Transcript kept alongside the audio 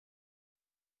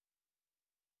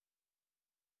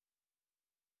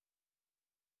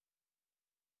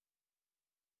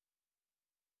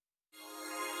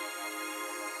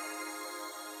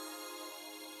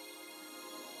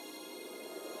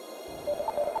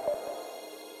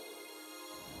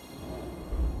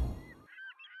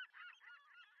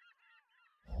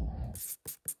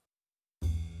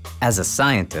As a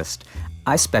scientist,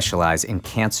 I specialize in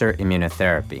cancer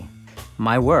immunotherapy.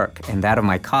 My work, and that of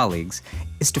my colleagues,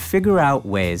 is to figure out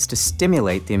ways to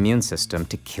stimulate the immune system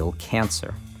to kill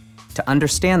cancer. To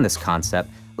understand this concept,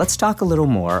 let's talk a little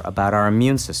more about our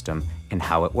immune system and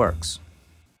how it works.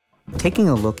 Taking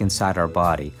a look inside our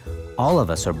body, all of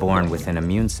us are born with an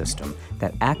immune system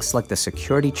that acts like the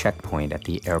security checkpoint at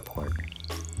the airport.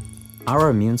 Our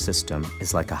immune system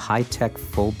is like a high-tech,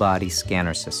 full-body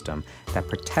scanner system that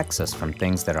protects us from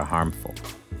things that are harmful.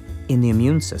 In the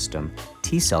immune system,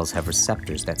 T cells have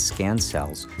receptors that scan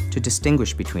cells to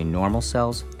distinguish between normal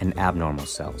cells and abnormal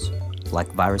cells,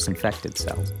 like virus-infected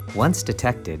cells. Once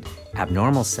detected,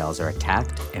 abnormal cells are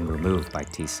attacked and removed by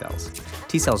T cells.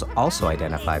 T cells also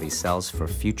identify these cells for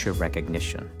future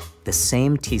recognition. The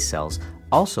same T cells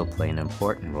also play an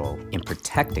important role in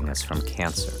protecting us from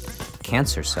cancer.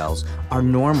 Cancer cells are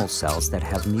normal cells that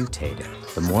have mutated.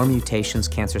 The more mutations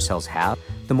cancer cells have,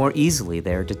 the more easily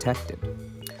they are detected.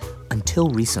 Until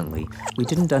recently, we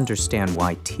didn't understand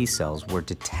why T cells were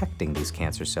detecting these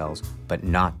cancer cells, but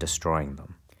not destroying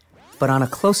them. But on a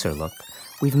closer look,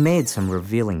 we've made some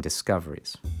revealing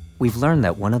discoveries. We've learned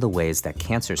that one of the ways that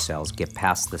cancer cells get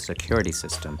past the security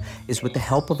system is with the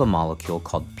help of a molecule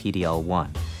called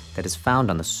PD-L1 that is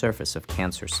found on the surface of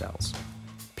cancer cells.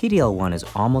 PD-L1 is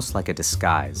almost like a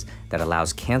disguise that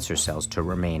allows cancer cells to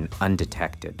remain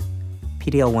undetected.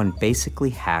 PD-L1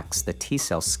 basically hacks the T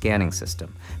cell scanning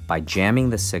system by jamming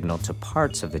the signal to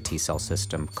parts of the T cell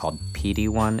system called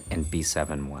PD-1 and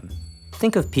B7-1.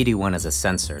 Think of PD-1 as a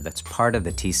sensor that's part of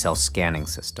the T cell scanning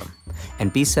system,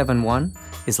 and B7-1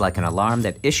 is like an alarm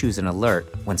that issues an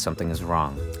alert when something is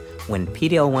wrong. When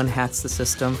PD-L1 hacks the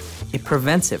system, it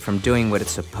prevents it from doing what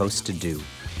it's supposed to do.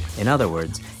 In other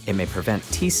words, it may prevent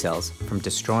T cells from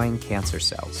destroying cancer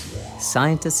cells.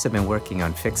 Scientists have been working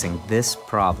on fixing this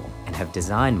problem and have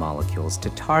designed molecules to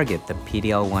target the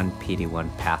PD-L1,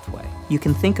 PD-1 pathway. You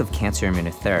can think of cancer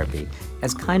immunotherapy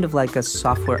as kind of like a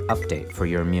software update for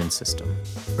your immune system.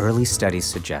 Early studies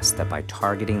suggest that by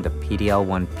targeting the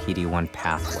PD-L1, PD-1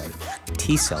 pathway,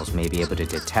 T cells may be able to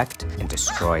detect and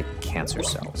destroy cancer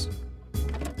cells.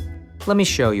 Let me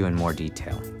show you in more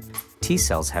detail. T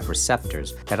cells have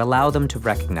receptors that allow them to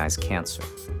recognize cancer.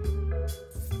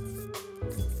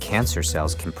 Cancer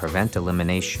cells can prevent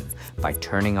elimination by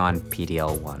turning on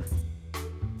PD-L1.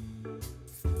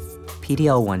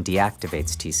 PD-L1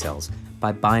 deactivates T cells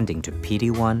by binding to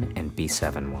PD-1 and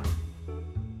B7-1.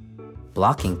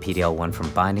 Blocking PD-L1 from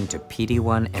binding to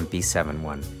PD-1 and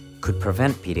B7-1 could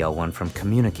prevent PD-L1 from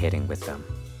communicating with them.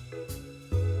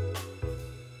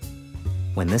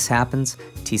 When this happens,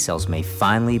 T cells may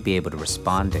finally be able to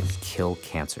respond and kill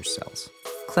cancer cells.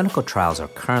 Clinical trials are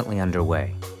currently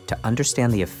underway to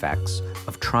understand the effects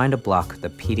of trying to block the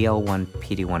PD-L1,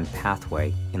 PD-1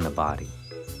 pathway in the body.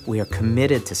 We are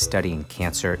committed to studying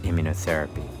cancer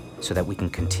immunotherapy so that we can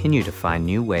continue to find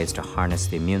new ways to harness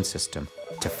the immune system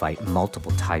to fight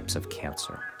multiple types of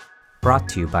cancer. Brought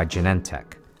to you by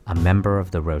Genentech, a member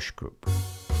of the Roche Group.